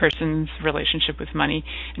one person's relationship with money,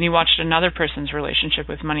 and he watched another person's relationship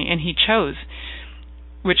with money, and he chose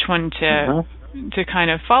which one to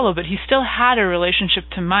kind of follow, but he still had a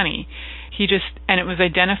relationship to money. And it was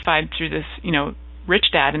identified through this,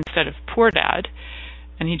 rich dad instead of poor dad,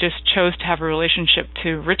 and he just chose to have a relationship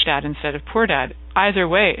to rich dad instead of poor dad. Either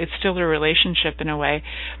way, it's still a relationship in a way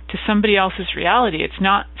to somebody else's reality. It's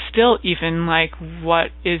not still even like,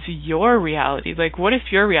 what is your reality? Like, what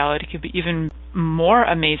if your reality could be even more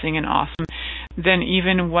amazing and awesome than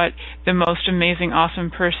even what the most amazing,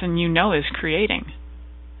 awesome person is creating?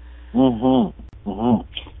 Do you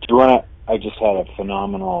want to? I just had a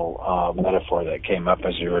phenomenal metaphor that came up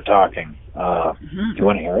as you were talking. Do you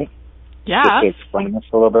want to hear it? Yeah. Just to explain this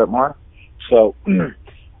a little bit more. So,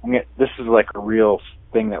 this is like a real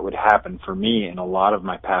thing that would happen for me in a lot of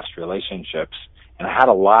my past relationships, and I had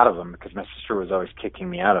a lot of them because my sister was always kicking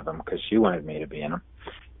me out of them because she wanted me to be in them,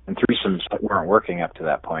 and threesomes weren't working up to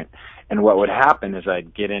that point. And what would happen is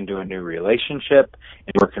I'd get into a new relationship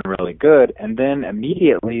and working really good, and then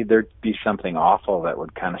immediately there'd be something awful that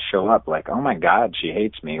would kind of show up, like, oh my God, she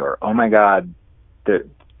hates me, or oh my God,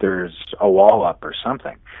 there's a wall up or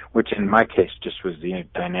something, which in my case just was the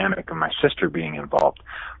dynamic of my sister being involved.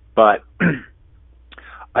 But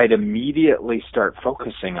I'd immediately start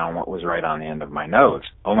focusing on what was right on the end of my nose.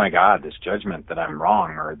 Oh my God, this judgment that I'm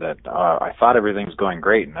wrong, or that I thought everything was going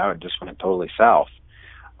great and now it just went totally south.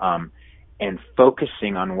 And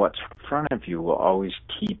focusing on what's in front of you will always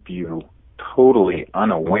keep you totally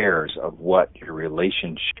unawares of what your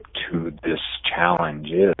relationship to this challenge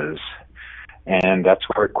is. And that's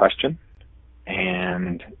where question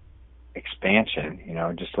and expansion,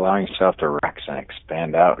 just allowing yourself to relax and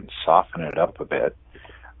expand out and soften it up a bit.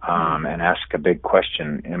 And ask a big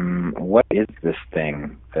question. What is this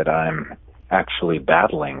thing that I'm actually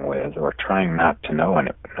battling with or trying not to know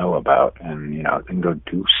about? And, then go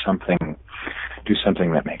do something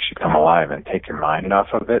that makes you come alive and take your mind off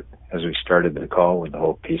of it. As we started the call with the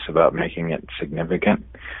whole piece about making it significant.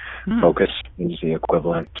 Focus is the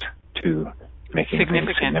equivalent to making things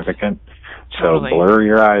significant. Totally. So blur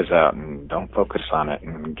your eyes out and don't focus on it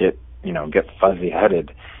and get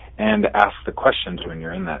fuzzy-headed. And ask the questions when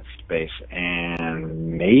you're in that space.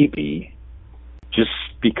 And maybe just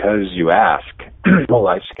because you ask, well,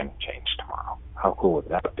 life's going to change tomorrow. How cool would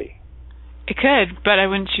that be? It could, but I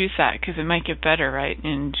wouldn't choose that because it might get better, right?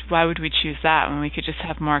 And why would we choose that when we could just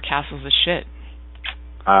have more castles of shit?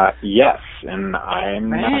 Yes, and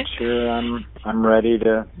I'm Right. not sure I'm ready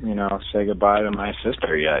to, say goodbye to my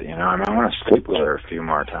sister yet. I mean, I want to sleep with her a few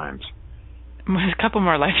more times. A couple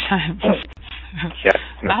more lifetimes. Yes,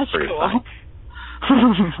 that's pretty cool. funny.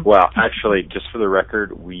 Well, actually, just for the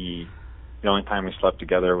record, the only time we slept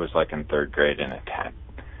together was like in third grade and at 10.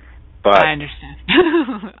 But I understand.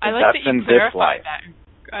 I like that you clarified that.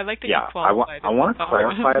 I like that you qualified it. I want to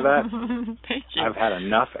clarify that. Thank you. I've had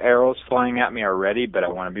enough arrows flying at me already, but I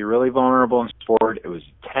want to be really vulnerable and forward. It was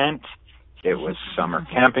a tent. It was summer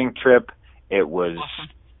camping trip. It was awesome.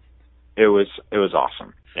 It was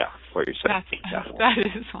awesome. Yeah, what you said. That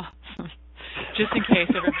is awesome. Just in case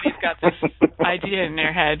everybody's got this idea in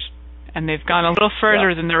their head and they've gone a little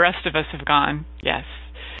further than the rest of us have gone. Yes.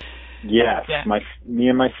 Yes. Yeah. Me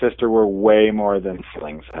and my sister were way more than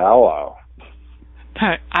feelings. Hello.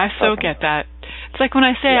 I so get that. It's like when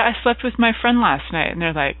I say I slept with my friend last night, and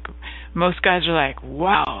they're like, most guys are like,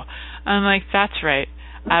 wow. I'm like, that's right.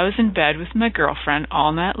 I was in bed with my girlfriend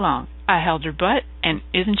all night long. I held her butt, and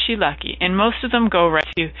isn't she lucky? And most of them go right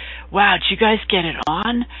to, wow, did you guys get it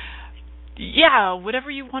on? Yeah, whatever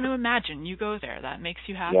you want to imagine, you go there. That makes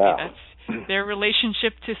you happy. Yeah. That's their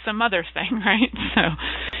relationship to some other thing, right?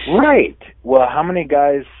 So. Right. Well, how many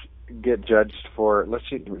guys get judged for? Let's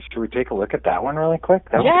see. Should we take a look at that one really quick?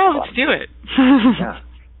 Let's do it. Yeah.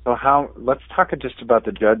 So let's talk just about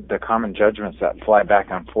the common judgments that fly back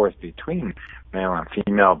and forth between male and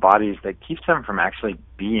female bodies that keeps them from actually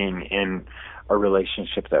being in a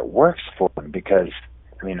relationship that works for them. Because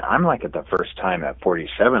I mean, I'm like at the first time at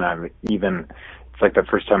 47. It's like the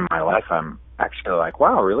first time in my life I'm actually like,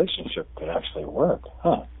 wow, a relationship could actually work.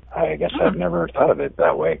 Huh. I guess I've never thought of it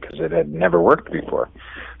that way because it had never worked before.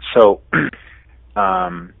 So,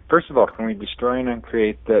 first of all, can we destroy and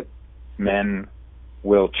uncreate that men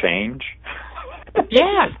will change?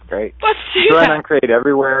 Yeah. Great. Let's do destroy that. and uncreate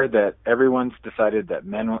everywhere that everyone's decided that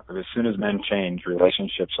as soon as men change,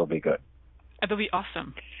 relationships will be good. That'll be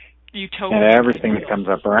awesome. Utopia. And everything that comes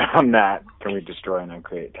up around that, can we destroy and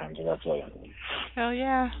uncreate times of absolute. Hell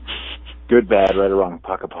yeah. Good, bad, right or wrong,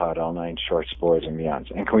 pocket pod, all nine shorts, boys, and beyonds.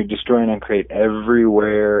 And can we destroy and uncreate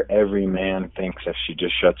everywhere every man thinks if she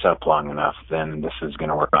just shuts up long enough, then this is going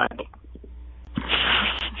to work fine.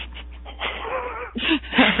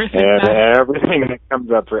 Everything that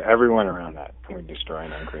comes up for everyone around that, can we destroy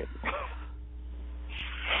and uncreate?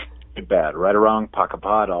 Good, bad, right or wrong, pocket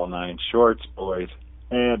pod, all nine shorts, boys,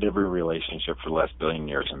 and every relationship for the last billion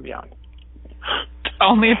years and beyond.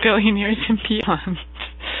 Only a billion years and beyond.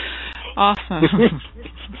 Awesome.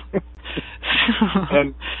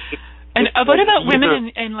 and what about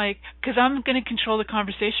women and like, because I'm going to control the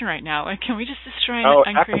conversation right now. Like, can we just destroy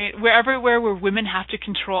and create everywhere where women have to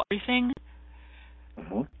control everything?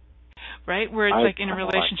 Mm-hmm. Right? Where it's like in a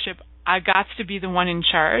relationship, I got to be the one in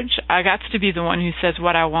charge. I got to be the one who says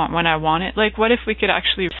what I want when I want it. Like, what if we could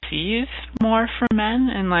actually receive more from men?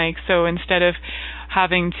 And like, so instead of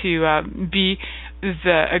having to be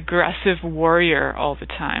the aggressive warrior all the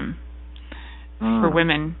time for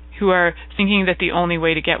women who are thinking that the only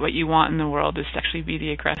way to get what you want in the world is to actually be the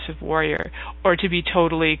aggressive warrior, or to be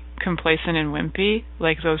totally complacent and wimpy,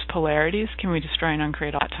 like those polarities. Can we destroy and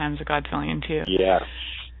uncreate all times of God's million too? Yes.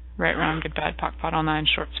 Right, wrong, good, bad, pock, pot, all nine,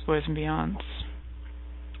 shorts, boys, and beyonds.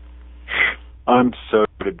 I'm so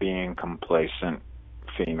good at being complacent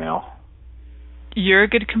female. You're a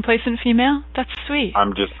good complacent female? That's sweet.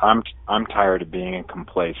 I'm tired of being a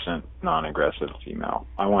complacent, non-aggressive female.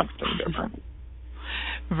 I want something different.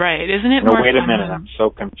 Right, isn't it more fun? Wait a minute, I'm so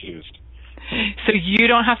confused. So you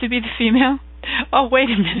don't have to be the female? Oh, wait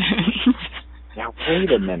a minute. Now, wait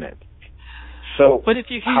a minute. So, what if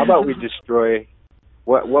you how about we destroy...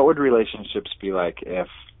 What would relationships be like if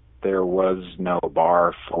there was no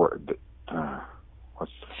bar for...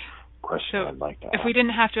 what's the question I'd like to ask? If we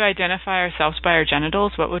didn't have to identify ourselves by our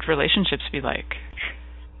genitals, what would relationships be like?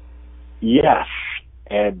 Yes,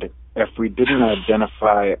 and if we didn't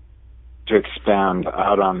identify... To expand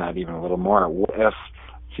out on that even a little more, what if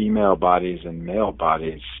female bodies and male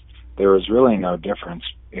bodies, there was really no difference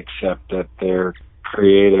except that their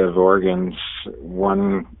creative organs,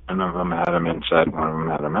 one of them had them inside, one of them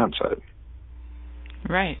had them outside.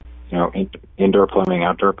 Right. You know, indoor plumbing,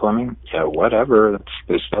 outdoor plumbing, yeah, whatever.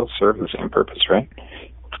 They still serve the same purpose, right?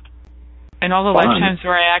 And all the lifetimes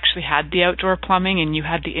where I actually had the outdoor plumbing and you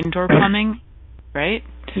had the indoor plumbing, right?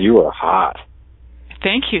 You were hot.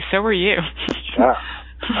 Thank you. So were you. Yeah.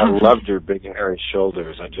 I loved your big hairy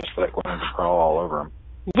shoulders. I just wanted to crawl all over them.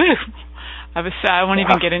 Woo! I won't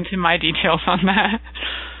even get into my details on that.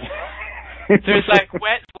 There's like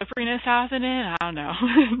wet slipperiness happening. I don't know.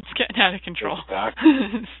 It's getting out of control.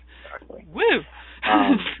 Exactly. Woo!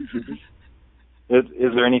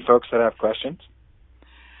 Is there any folks that have questions?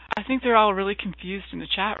 I think they're all really confused in the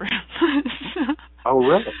chat room. Oh,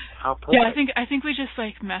 really? How perfect. Yeah, I think we just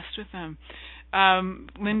like messed with them.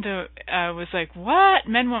 Linda was like, "What?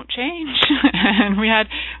 Men won't change?" And we have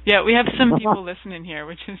some people listening here,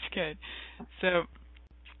 which is good. So,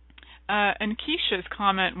 and Keisha's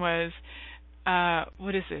comment was,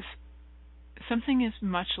 "What is this? Something is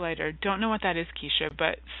much lighter." Don't know what that is, Keisha,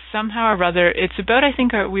 but somehow or other, it's about. I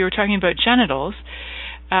think we were talking about genitals,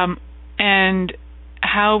 and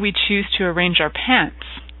how we choose to arrange our pants.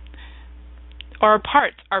 Or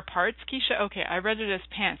our parts, Keisha? Okay, I read it as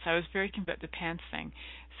pants. I was very confused about the pants thing.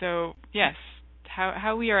 So, yes,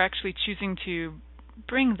 how we are actually choosing to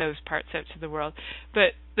bring those parts out to the world.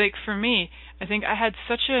 But, like, for me, I think I had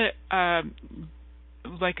such a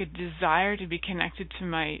desire to be connected to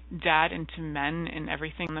my dad and to men and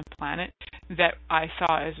everything on the planet that I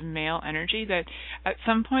saw as male energy, that at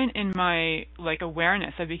some point in my,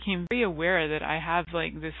 awareness, I became very aware that I have,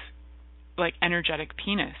 this, energetic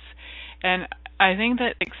penis. And I think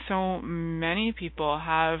that so many people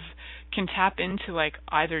can tap into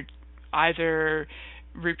either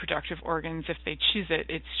reproductive organs if they choose it.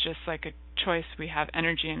 It's just a choice. We have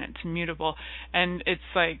energy and it's mutable. And it's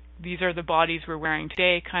these are the bodies we're wearing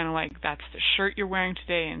today, kind of like that's the shirt you're wearing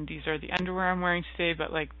today and these are the underwear I'm wearing today,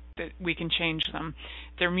 but we can change them.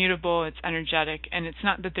 They're mutable, it's energetic, and it's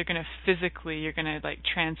not that they're going to you're going to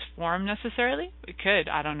transform necessarily. We could,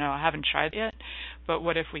 I don't know, I haven't tried it yet, but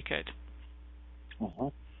what if we could? Mm-hmm.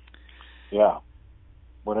 Yeah.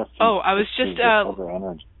 What if? I was just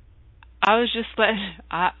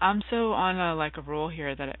I'm so on a roll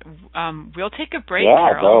here that we'll take a break. Yeah,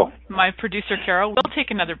 Carol, go. my producer Carol, we'll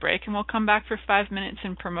take another break and we'll come back for 5 minutes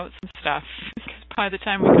and promote some stuff. Because by the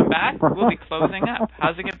time we come back, we'll be closing up.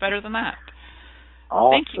 How's it get better than that?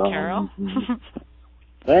 Awesome. Thank you, Carol.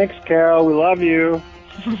 Thanks, Carol. We love you.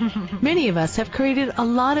 Many of us have created a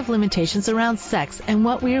lot of limitations around sex and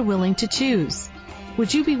what we are willing to choose.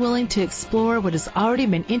 Would you be willing to explore what has already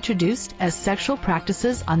been introduced as sexual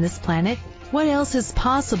practices on this planet? What else is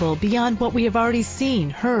possible beyond what we have already seen,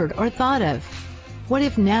 heard, or thought of? What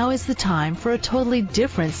if now is the time for a totally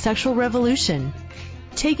different sexual revolution?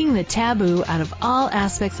 Taking the taboo out of all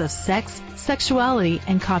aspects of sex, sexuality,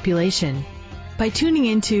 and copulation. By tuning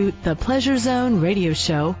into the Pleasure Zone radio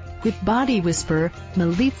show with body whisperer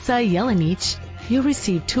Milica Jelenic, you'll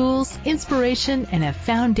receive tools, inspiration, and a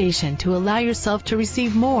foundation to allow yourself to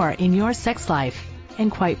receive more in your sex life,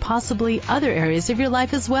 and quite possibly other areas of your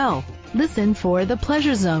life as well. Listen for The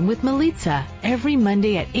Pleasure Zone with Milica every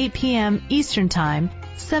Monday at 8 p.m. Eastern Time,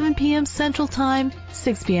 7 p.m. Central Time,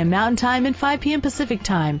 6 p.m. Mountain Time, and 5 p.m. Pacific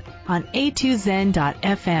Time on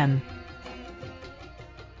a2zen.fm.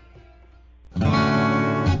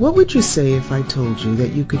 What would you say if I told you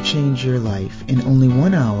that you could change your life in only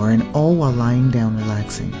 1 hour and all while lying down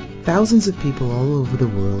relaxing? Thousands of people all over the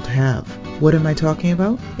world have. What am I talking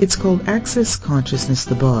about? It's called Access Consciousness,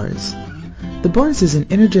 the bars. The bars is an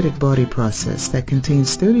energetic body process that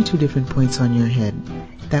contains 32 different points on your head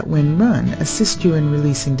that, when run, assist you in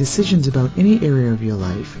releasing decisions about any area of your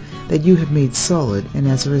life that you have made solid and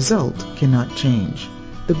as a result cannot change.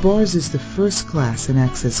 The bars is the first class in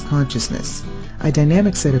Access Consciousness, a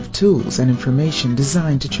dynamic set of tools and information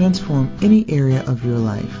designed to transform any area of your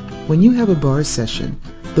life. When you have a bars session,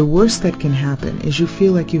 the worst that can happen is you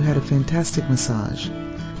feel like you had a fantastic massage.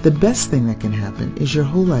 The best thing that can happen is your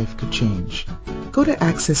whole life could change. Go to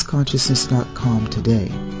accessconsciousness.com today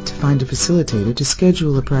to find a facilitator to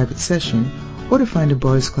schedule a private session or to find a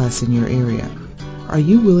bars class in your area. Are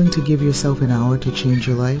you willing to give yourself an hour to change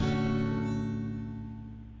your life?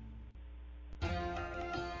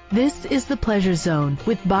 This is the Pleasure Zone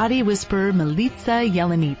with body whisperer Milica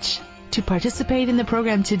Jelenic. To participate in the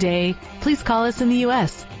program today, please call us in the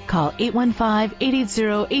U.S. Call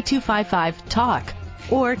 815-880-8255-TALK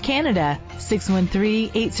or Canada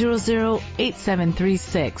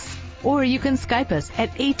 613-800-8736. Or you can Skype us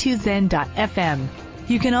at a2zen.fm.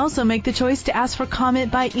 You can also make the choice to ask for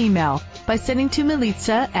comment by email by sending to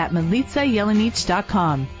Milica at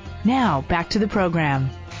milicajelenic.com. Now, back to the program.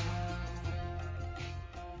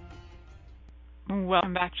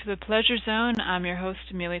 Welcome back to the Pleasure Zone. I'm your host,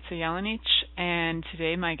 Milica Jelenic, and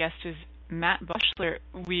today my guest is Matt Bochsler.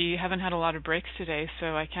 We haven't had a lot of breaks today, so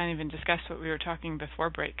I can't even discuss what we were talking before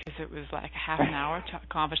break because it was like a half an hour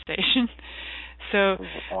conversation. So,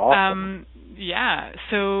 awesome.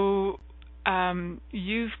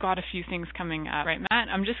 You've got a few things coming up, right, Matt?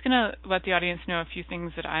 I'm just going to let the audience know a few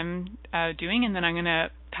things that I'm doing, and then I'm going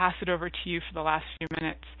to pass it over to you for the last few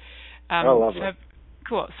minutes. Lovely.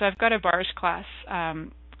 Cool. So I've got a bars class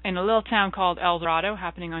in a little town called El Dorado,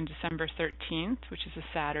 happening on December 13th, which is a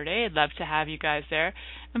Saturday. I'd love to have you guys there.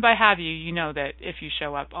 And by have you, you know that if you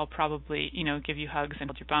show up, I'll probably, give you hugs and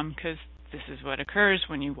hold your bum, because this is what occurs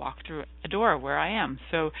when you walk through a door where I am.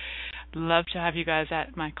 So love to have you guys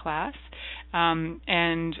at my class.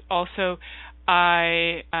 And also,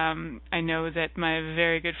 I know that my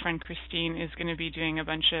very good friend Christine is going to be doing a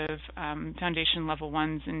bunch of foundation level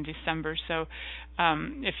 1s in December. So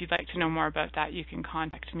if you'd like to know more about that, you can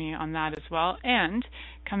contact me on that as well. And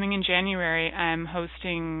coming in January, I'm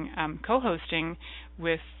co-hosting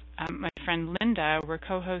with my friend Linda. We're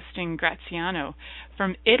co-hosting Graziano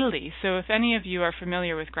from Italy. So if any of you are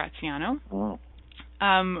familiar with Graziano,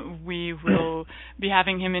 we will be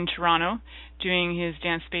having him in Toronto doing his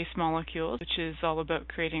Dance Space Molecules, which is all about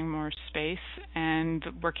creating more space and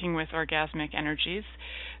working with orgasmic energies.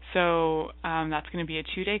 So that's going to be a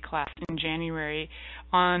 2-day class in January,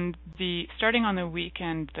 starting on the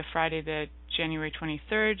weekend, the Friday, the January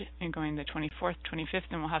 23rd, and going the 24th, 25th,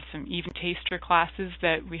 and we'll have some even taster classes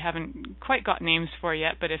that we haven't quite got names for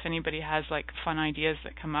yet, but if anybody has like fun ideas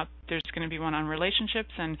that come up, there's going to be one on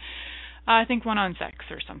relationships and I think one on sex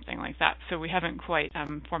or something like that. So we haven't quite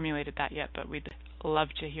formulated that yet, but we'd love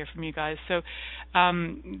to hear from you guys. So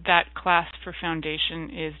that class for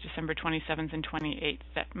foundation is December 27th and 28th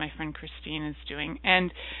that my friend Christine is doing.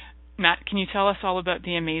 And Matt, can you tell us all about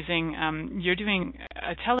the amazing, you're doing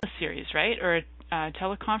a teleseries, right? Or a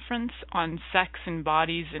teleconference on sex and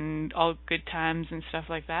bodies and all good times and stuff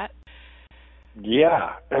like that?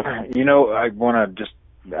 Yeah. I want to just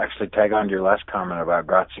actually tag on to your last comment about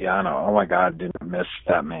Graziano. Oh my God, didn't miss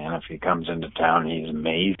that man. If he comes into town, he's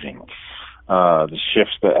amazing. The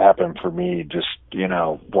shifts that happen for me just,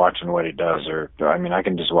 watching what he does, I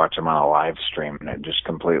can just watch him on a live stream and it just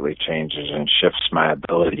completely changes and shifts my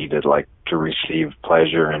ability to receive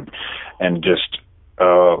pleasure and just,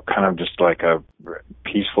 kind of just like a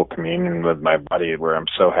peaceful communion with my body where I'm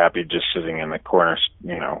so happy just sitting in the corner,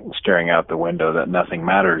 staring out the window that nothing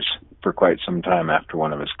matters for quite some time after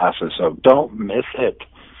one of his classes. So don't miss it.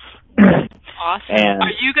 Awesome. And, are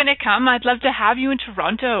you going to come? I'd love to have you in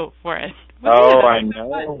Toronto for it. I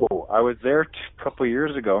know. I was there a couple of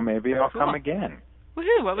years ago. Maybe I'll come again.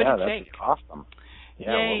 Woohoo! What would it take? That'd be awesome.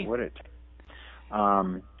 Yeah, Yay. What would it take?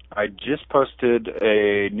 I just posted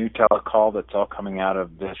a new telecall that's all coming out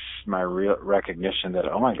of this, my real recognition that,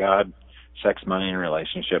 oh my God, sex, money, and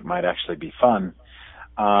relationship might actually be fun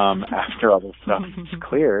after all this stuff is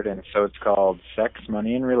cleared. And so it's called Sex,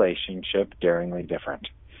 Money, and Relationship, Daringly Different.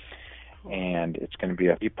 And it's going to be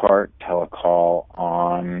a 3-part telecall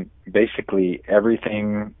on basically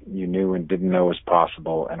everything you knew and didn't know was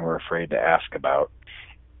possible and were afraid to ask about.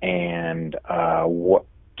 And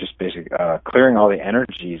clearing all the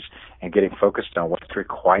energies and getting focused on what's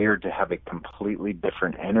required to have a completely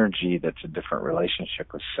different energy that's a different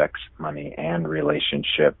relationship with sex, money, and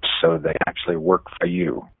relationships, so they actually work for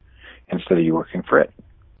you instead of you working for it.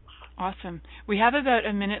 Awesome. We have about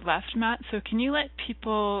a minute left, Matt, so can you let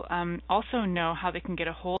people also know how they can get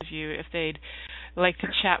a hold of you if they'd like to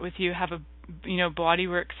chat with you, have a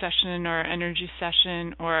bodywork session or energy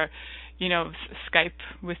session or Skype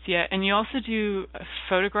with you? And you also do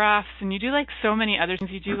photographs, and you do so many other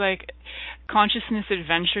things. You do consciousness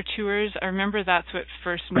adventure tours. I remember that's what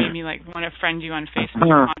first made me want to friend you on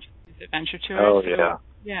Facebook. Consciousness adventure tours. Oh yeah.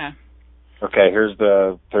 Yeah. Okay, here's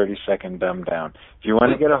the 30-second dumb down. If you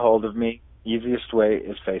want to get a hold of me, easiest way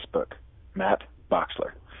is Facebook, Matt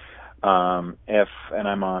Bochsler. And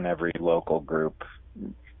I'm on every local group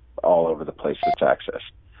all over the place that's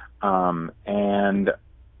accessed. And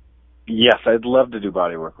yes, I'd love to do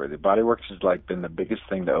bodywork with you. Bodywork's has been the biggest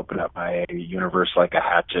thing to open up my universe like a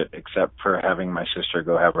hatchet, except for having my sister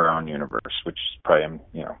go have her own universe, which is probably,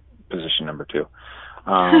 position number 2.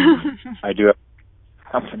 I do have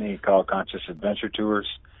company called Conscious Adventure Tours.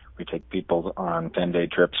 We take people on 10-day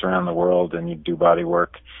trips around the world and you do body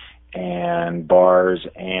work and bars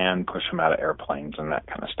and push them out of airplanes and that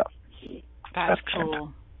kind of stuff. That's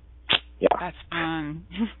cool. Yeah. That's fun.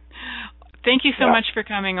 Thank you so much for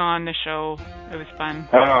coming on the show. It was fun.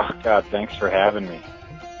 Oh, God, thanks for having me.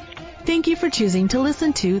 Thank you for choosing to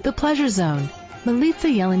listen to The Pleasure Zone.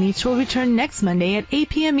 Milica Jelenic will return next Monday at 8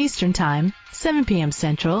 p.m. Eastern Time, 7 p.m.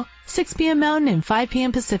 Central, 6 p.m. Mountain, and 5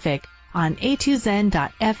 p.m. Pacific on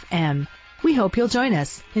A2Zen.fm. We hope you'll join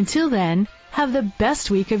us. Until then, have the best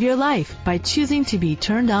week of your life by choosing to be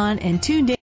turned on and tuned in.